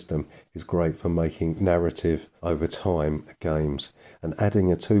Found system is great for making narrative over time games, and adding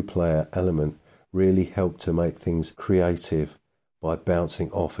a 2-player element really helped to make things creative by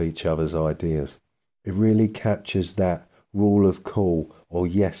bouncing off each other's ideas. It really captures that rule of cool or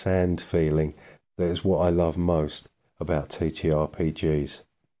yes and feeling that is what I love most about TTRPGs.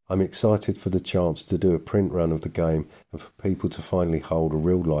 I'm excited for the chance to do a print run of the game and for people to finally hold a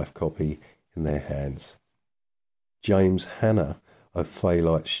real-life copy in their hands. James Hanna of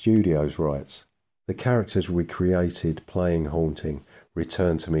Faylight Studios writes, "The characters we created playing Haunting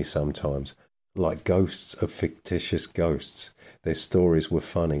return to me sometimes, like ghosts of fictitious ghosts. Their stories were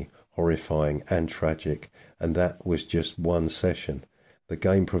funny, horrifying and tragic, and that was just one session. The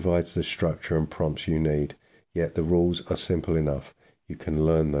game provides the structure and prompts you need, yet the rules are simple enough. You can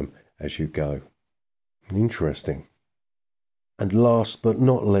learn them as you go." Interesting. And last but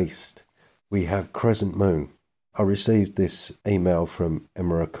not least, we have Crescent Moon. I received this email from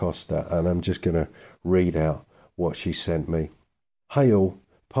Emma Acosta, and I'm just going to read out what she sent me. "Hey all,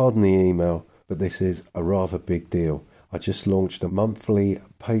 pardon the email, but this is a rather big deal. I just launched a monthly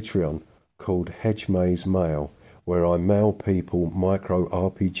Patreon called Hedge Maze Mail, where I mail people micro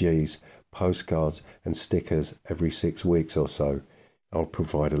RPGs, postcards and stickers every 6 weeks or so. I'll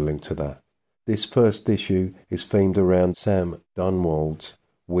provide a link to that. This first issue is themed around Sam Dunwald's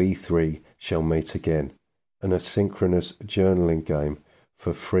We Three Shall Meet Again, an asynchronous journaling game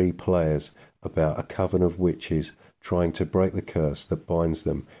for 3 players about a coven of witches trying to break the curse that binds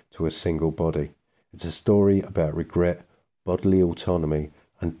them to a single body. It's a story about regret, bodily autonomy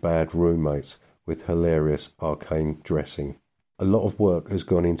and bad roommates with hilarious arcane dressing. A lot of work has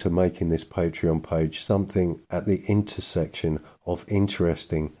gone into making this Patreon page something at the intersection of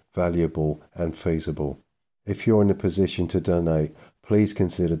interesting, valuable and feasible. If you're in a position to donate, please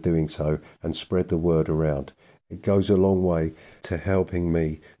consider doing so and spread the word around. It goes a long way to helping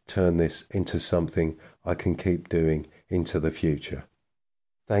me turn this into something I can keep doing into the future.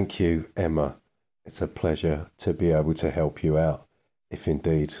 Thank you, Emma. It's a pleasure to be able to help you out, if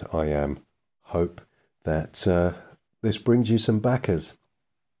indeed I am. Hope that this brings you some backers.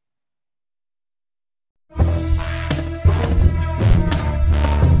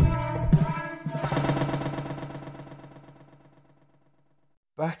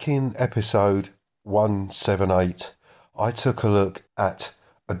 Back in episode 178, I took a look at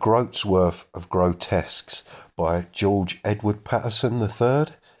A Groat's Worth of Grotesques by George Edward Patterson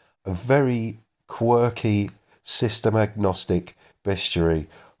III, a very quirky, system-agnostic bestiary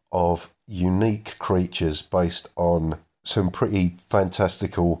of unique creatures based on some pretty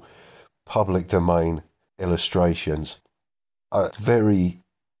fantastical public domain illustrations. A very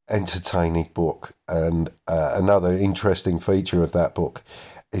entertaining book, and another interesting feature of that book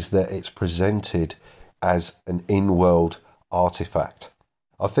is that it's presented as an in-world artifact.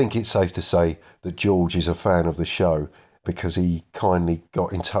 I think it's safe to say that George is a fan of the show because he kindly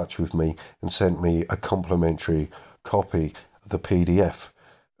got in touch with me and sent me a complimentary copy of the PDF,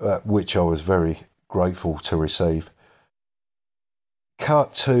 which I was very grateful to receive.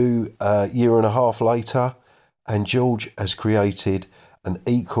 Cut to a year and a half later, and George has created an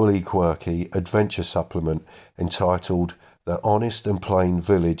equally quirky adventure supplement entitled The Honest and Plain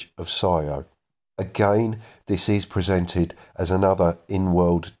Village of Scio. Again, this is presented as another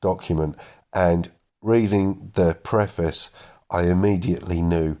in-world document, and reading the preface, I immediately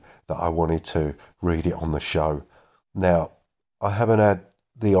knew that I wanted to read it on the show. Now, I haven't had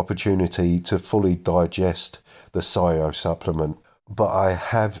the opportunity to fully digest the Scio supplement, but I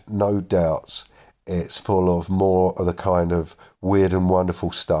have no doubts it's full of more of the kind of weird and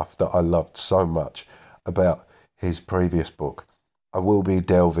wonderful stuff that I loved so much about his previous book. I will be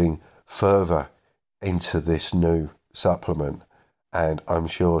delving further into this new supplement, and I'm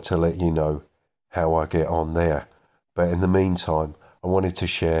sure to let you know how I get on there. But in the meantime, I wanted to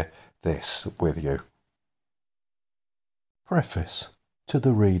share this with you. Preface to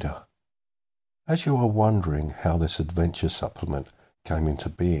the reader. As you are wondering how this adventure supplement came into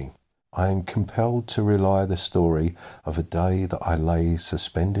being, I am compelled to rely the story of a day that I lay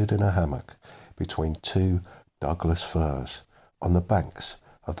suspended in a hammock between 2 Douglas firs on the banks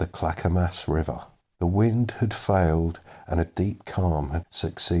of the Clackamas River. The wind had failed and a deep calm had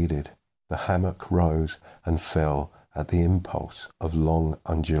succeeded. The hammock rose and fell at the impulse of long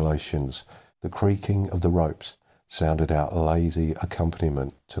undulations. The creaking of the ropes sounded out lazy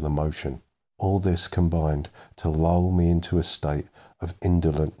accompaniment to the motion. All this combined to lull me into a state of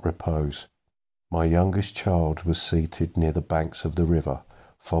indolent repose. My youngest child was seated near the banks of the river,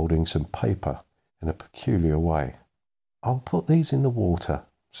 folding some paper in a peculiar way. "I'll put these in the water,"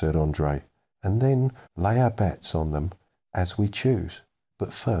 said Andre, "and then lay our bets on them as we choose.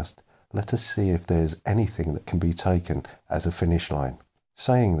 But first, let us see if there's anything that can be taken as a finish line."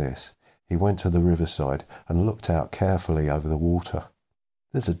 Saying this, he went to the riverside and looked out carefully over the water.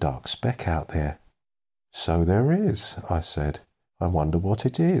 "There's a dark speck out there." So there is, I said. I wonder what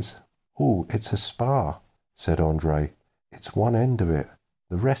it is. Oh, it's a spar, said Andre. It's one end of it.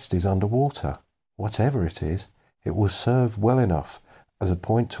 The rest is underwater. Whatever it is, it will serve well enough as a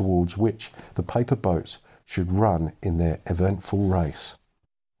point towards which the paper boats should run in their eventful race.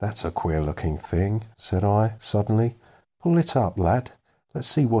 That's a queer-looking thing, said I, suddenly. Pull it up, lad. Let's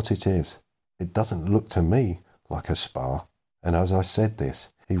see what it is. It doesn't look to me like a spar. And as I said this,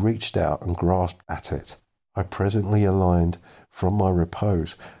 he reached out and grasped at it. I presently aligned from my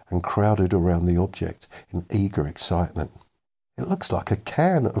repose and crowded around the object in eager excitement. It looks like a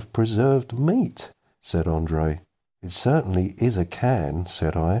can of preserved meat, said Andre. It certainly is a can,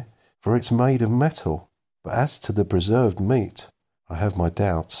 said I, for it's made of metal. But as to the preserved meat, I have my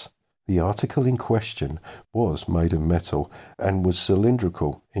doubts. The article in question was made of metal and was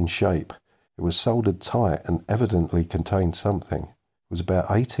cylindrical in shape. It was soldered tight and evidently contained something. It was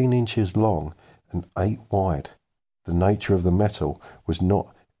about 18 inches long and 8 wide. The nature of the metal was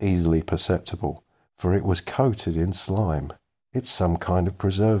not easily perceptible, for it was coated in slime. It's some kind of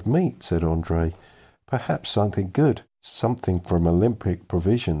preserved meat, said Andre. Perhaps something good, something from Olympic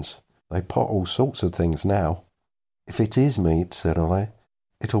provisions. They pot all sorts of things now. If it is meat, said I,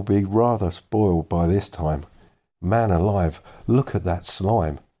 it'll be rather spoiled by this time. Man alive, look at that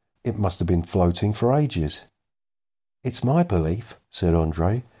slime. It must have been floating for ages. It's my belief, said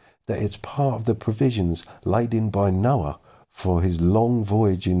Andre, that it's part of the provisions laid in by Noah for his long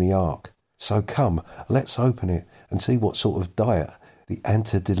voyage in the ark. So come, let's open it and see what sort of diet the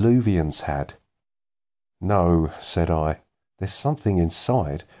antediluvians had. No, said I, there's something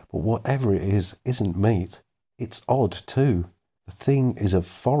inside, but whatever it is isn't meat. It's odd, too. The thing is of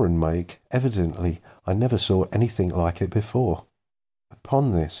foreign make. Evidently, I never saw anything like it before.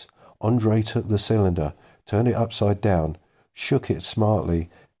 Upon this, Andre took the cylinder, turned it upside down, shook it smartly,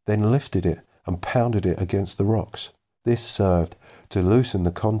 then lifted it and pounded it against the rocks. This served to loosen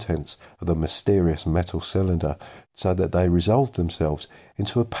the contents of the mysterious metal cylinder so that they resolved themselves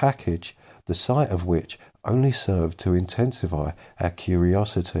into a package, the sight of which only served to intensify our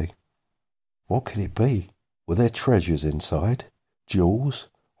curiosity. What could it be? Were there treasures inside? Jewels?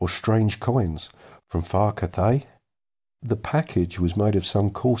 Or strange coins from far Cathay? The package was made of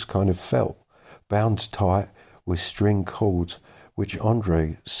some coarse kind of felt, bound tight with string cords, which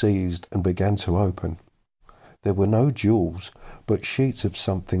Andre seized and began to open. There were no jewels, but sheets of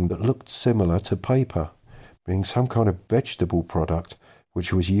something that looked similar to paper, being some kind of vegetable product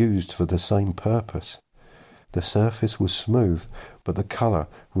which was used for the same purpose. The surface was smooth, but the colour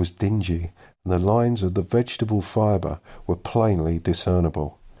was dingy, and the lines of the vegetable fibre were plainly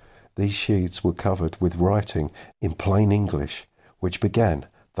discernible. These sheets were covered with writing in plain English, which began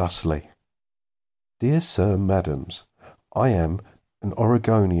thusly: Dear Sir, Madams, I am an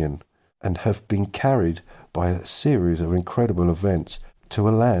Oregonian, and have been carried by a series of incredible events to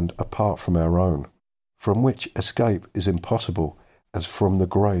a land apart from our own, from which escape is impossible as from the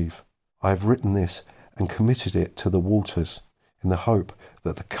grave. I have written this and committed it to the waters, in the hope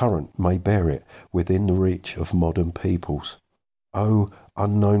that the current may bear it within the reach of modern peoples. Oh,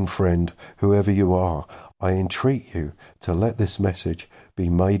 unknown friend, whoever you are, I entreat you to let this message be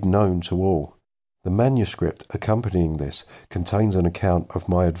made known to all. The manuscript accompanying this contains an account of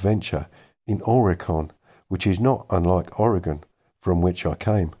my adventure in Oregon, which is not unlike Oregon, from which I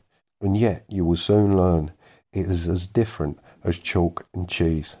came, and yet you will soon learn it is as different as chalk and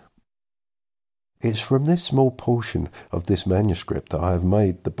cheese. It's from this small portion of this manuscript that I have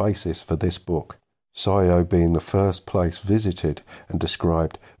made the basis for this book, Scio being the first place visited and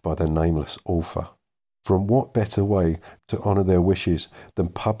described by the nameless author. From what better way to honour their wishes than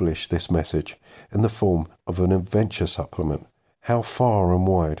publish this message in the form of an adventure supplement? How far and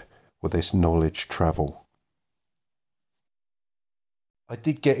wide will this knowledge travel? I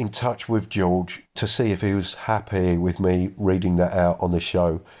did get in touch with George to see if he was happy with me reading that out on the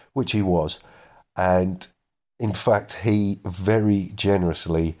show, which he was. And in fact, he very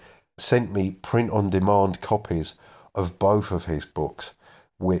generously sent me print-on-demand copies of both of his books,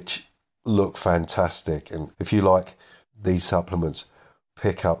 which look fantastic. And if you like these supplements,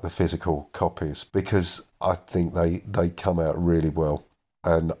 pick up the physical copies, because I think they come out really well.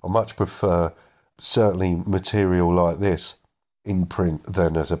 And I much prefer certainly material like this in print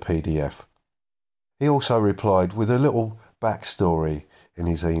than as a PDF. He also replied with a little backstory in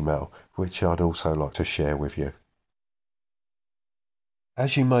his email, which I'd also like to share with you.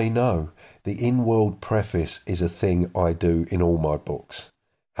 As you may know, the in-world preface is a thing I do in all my books.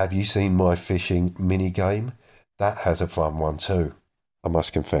 Have you seen my fishing mini-game? That has a fun one too. I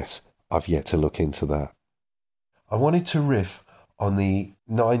must confess, I've yet to look into that. I wanted to riff on the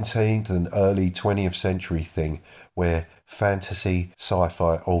 19th and early 20th century thing where fantasy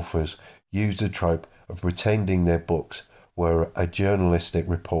sci-fi authors used the trope of pretending their books were a journalistic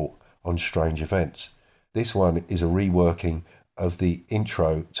report on strange events. This one is a reworking of the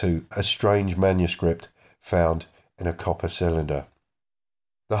intro to a strange manuscript found in a copper cylinder.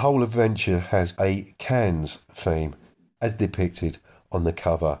 The whole adventure has a cans theme, as depicted on the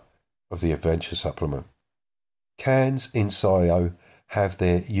cover of the adventure supplement. Cans in Scio have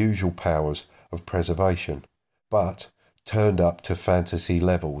their usual powers of preservation, but turned up to fantasy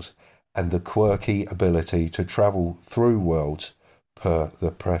levels, and the quirky ability to travel through worlds per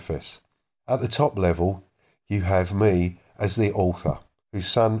the preface. At the top level, you have me as the author, whose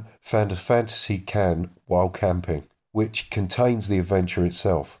son found a fantasy can while camping, which contains the adventure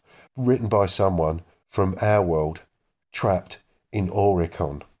itself, written by someone from our world, trapped in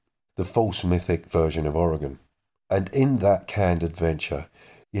Oricon, the false mythic version of Oregon. And in that canned adventure,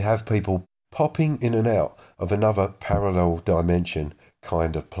 you have people popping in and out of another parallel dimension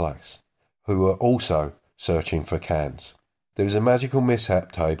kind of place, who are also searching for cans. There is a magical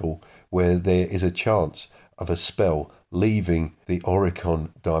mishap table where there is a chance of a spell leaving the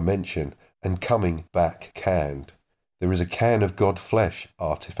Oricon dimension and coming back canned. There is a can of god flesh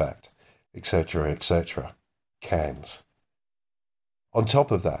artifact, etc., etc. Cans. On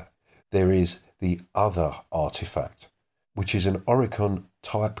top of that, there is the other artifact, which is an Oricon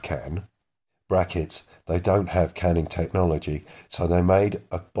type can. Brackets, they don't have canning technology, so they made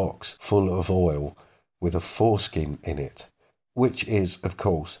a box full of oil with a foreskin in it, which is, of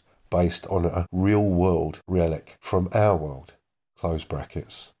course, based on a real-world relic from our world, close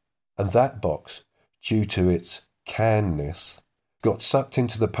brackets. And that box, due to its canness, got sucked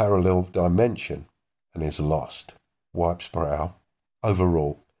into the parallel dimension and is lost. Wipes brow.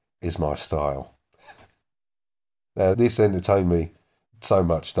 Overall is my style. Now, this entertained me so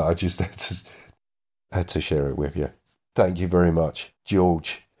much that I just had to share it with you. Thank you very much,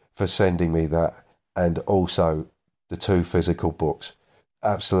 George, for sending me that, and also the 2 physical books.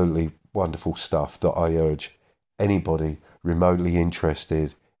 Absolutely wonderful stuff that I urge anybody remotely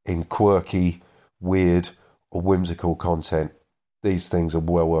interested in quirky, weird, or whimsical content. These things are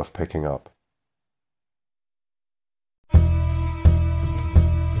well worth picking up.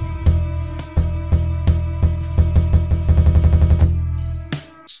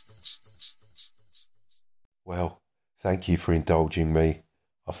 Well, thank you for indulging me.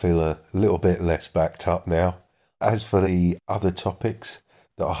 I feel a little bit less backed up now. As for the other topics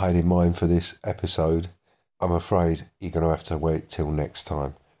that I had in mind for this episode, I'm afraid you're going to have to wait till next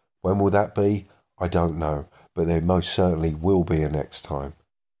time. When will that be? I don't know, but there most certainly will be a next time.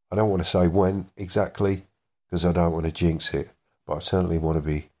 I don't want to say when exactly, because I don't want to jinx it, but I certainly want to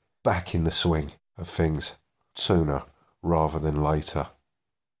be back in the swing of things sooner rather than later.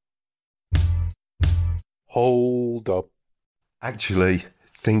 Hold up. Actually,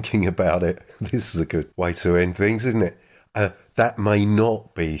 thinking about it, this is a good way to end things, isn't it? That may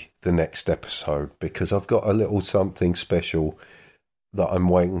not be the next episode, because I've got a little something special that I'm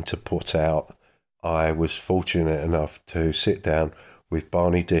waiting to put out. I was fortunate enough to sit down with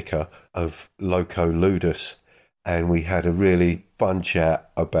Barney Dicker of Loco Ludus, and we had a really fun chat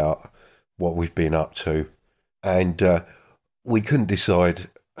about what we've been up to. And we couldn't decide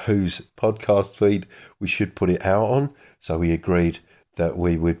whose podcast feed we should put it out on, so we agreed that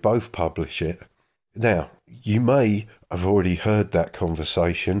we would both publish it. Now, you may have already heard that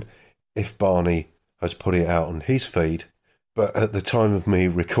conversation if Barney has put it out on his feed, but at the time of me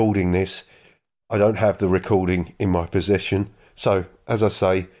recording this, I don't have the recording in my possession, so as I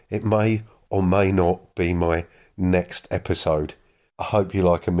say, it may or may not be my next episode. I hope you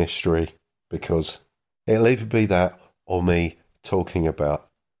like a mystery, because it'll either be that or me talking about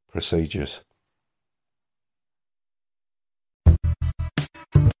procedures.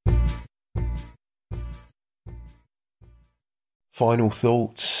 Final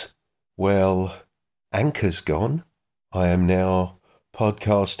thoughts? Well, Anchor's gone. I am now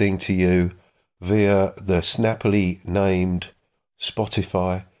podcasting to you via the snappily named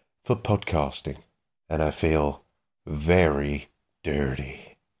Spotify for podcasting, and I feel very dirty.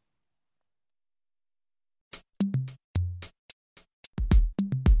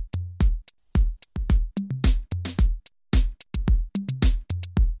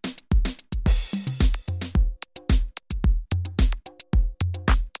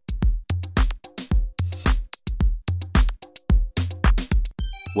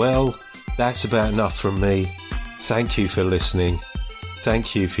 Well, that's about enough from me. Thank you for listening.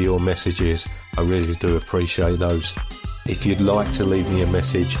 Thank you for your messages. I really do appreciate those. If you'd like to leave me a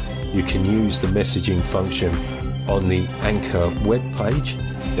message, you can use the messaging function on the Anchor webpage.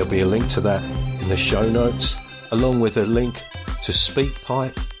 There'll be a link to that in the show notes, along with a link to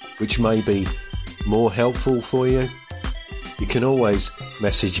SpeakPipe, which may be more helpful for you. You can always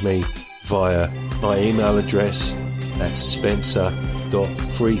message me via my email address at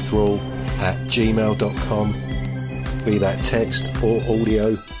spencer.freethrall@gmail.com, be that text or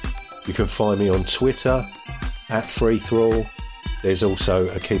audio. You can find me on Twitter at freethrall. There's also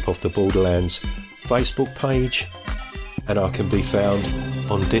a Keep Off the Borderlands Facebook page, and I can be found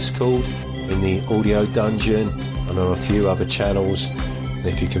on Discord in the Audio Dungeon and on a few other channels. And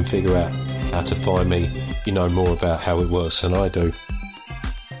if you can figure out how to find me, you know more about how it works than I do.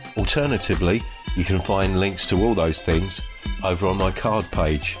 Alternatively, you can find links to all those things over on my card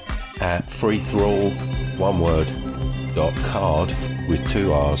page at freethrall.card with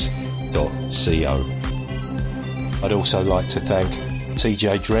 2 R's.co. I'd also like to thank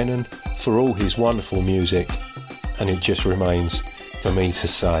TJ Drennan for all his wonderful music, and it just remains for me to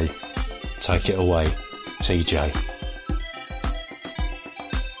say, take it away, TJ.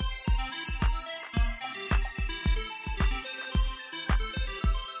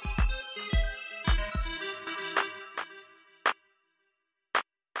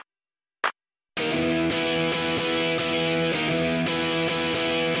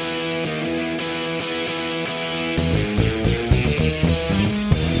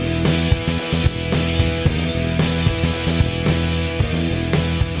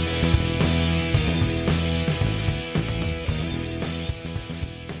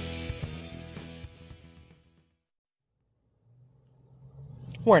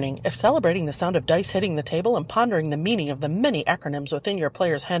 Warning, if celebrating the sound of dice hitting the table and pondering the meaning of the many acronyms within your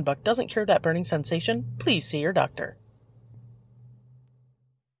player's handbook doesn't cure that burning sensation, please see your doctor.